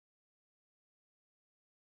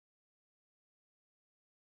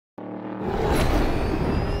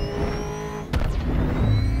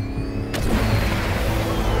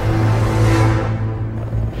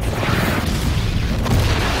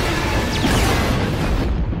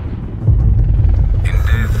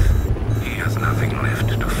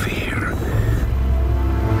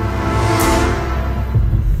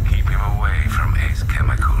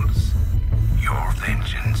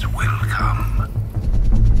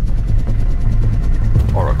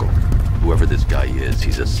Whoever this guy is,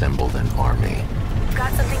 he's assembled an army.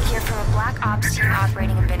 Got something here from a black ops team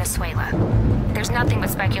operating in Venezuela. There's nothing but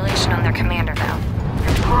speculation on their commander,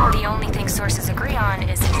 though. The only thing sources agree on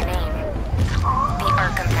is his name. The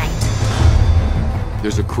Arkham Knight.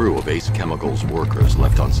 There's a crew of Ace Chemicals workers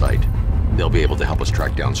left on site. They'll be able to help us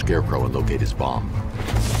track down Scarecrow and locate his bomb.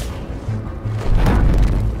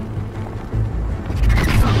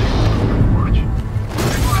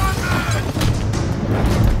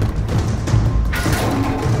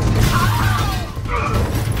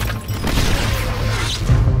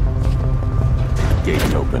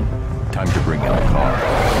 Gate's open. Time to bring out a car.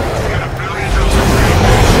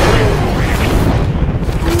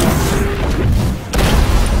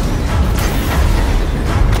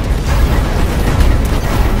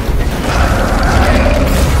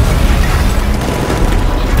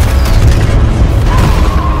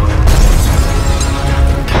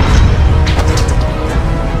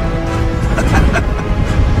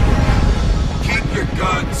 Keep your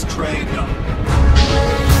guns trained up.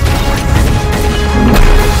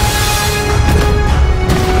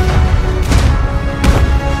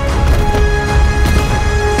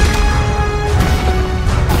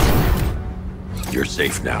 You're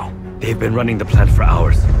safe now. They've been running the plant for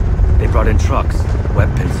hours. They brought in trucks,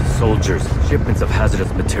 weapons, soldiers, shipments of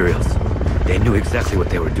hazardous materials. They knew exactly what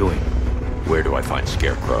they were doing. Where do I find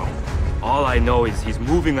Scarecrow? All I know is he's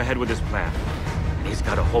moving ahead with his plan. And he's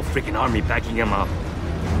got a whole freaking army backing him up.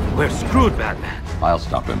 We're screwed, Batman. I'll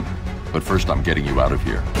stop him. But first I'm getting you out of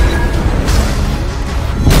here.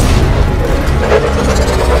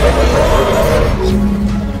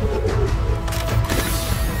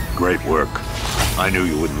 Great work. I knew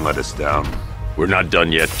you wouldn't let us down. We're not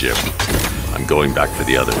done yet, Jim. I'm going back for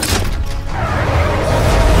the others.